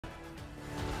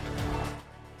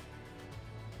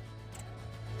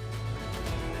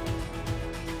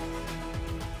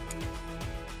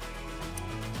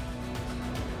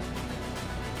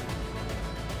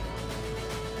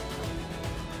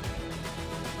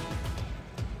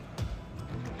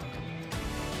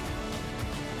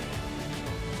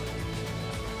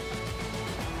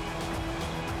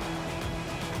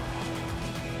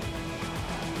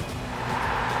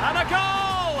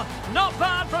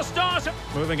bad for starters.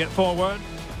 Moving it forward.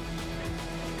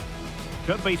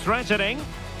 Could be threatening.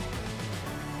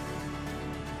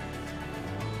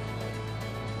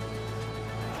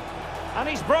 And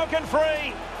he's broken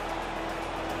free.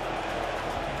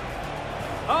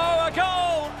 Oh, a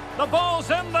goal! The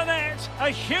ball's in the net. A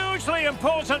hugely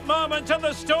important moment in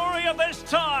the story of this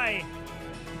tie.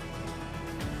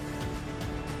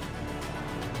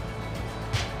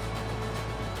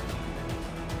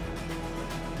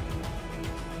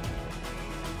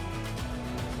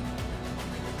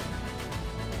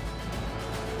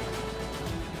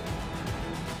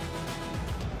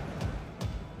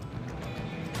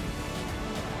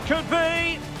 Could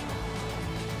be.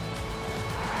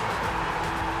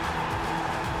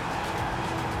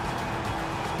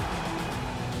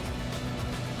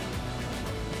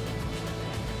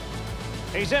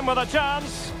 He's in with a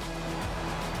chance.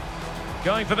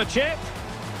 Going for the chip.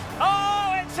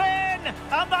 Oh, it's in!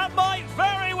 And that might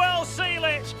very well seal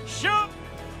it. Shoot!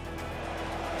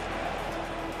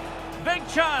 Big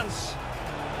chance.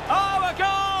 Oh, a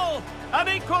goal! An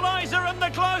equaliser in the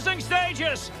closing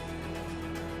stages.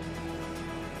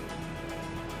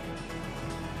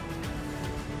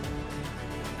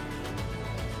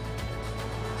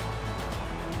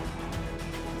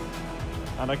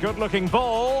 And a good-looking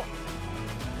ball.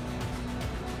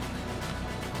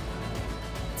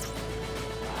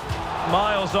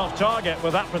 Miles off target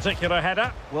with that particular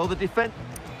header. Well, the defence...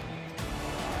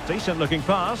 Decent-looking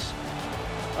pass.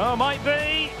 Oh, might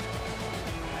be.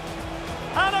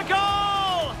 And a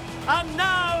goal! And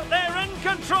now they're in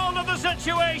control of the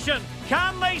situation.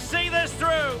 Can they see this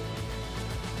through?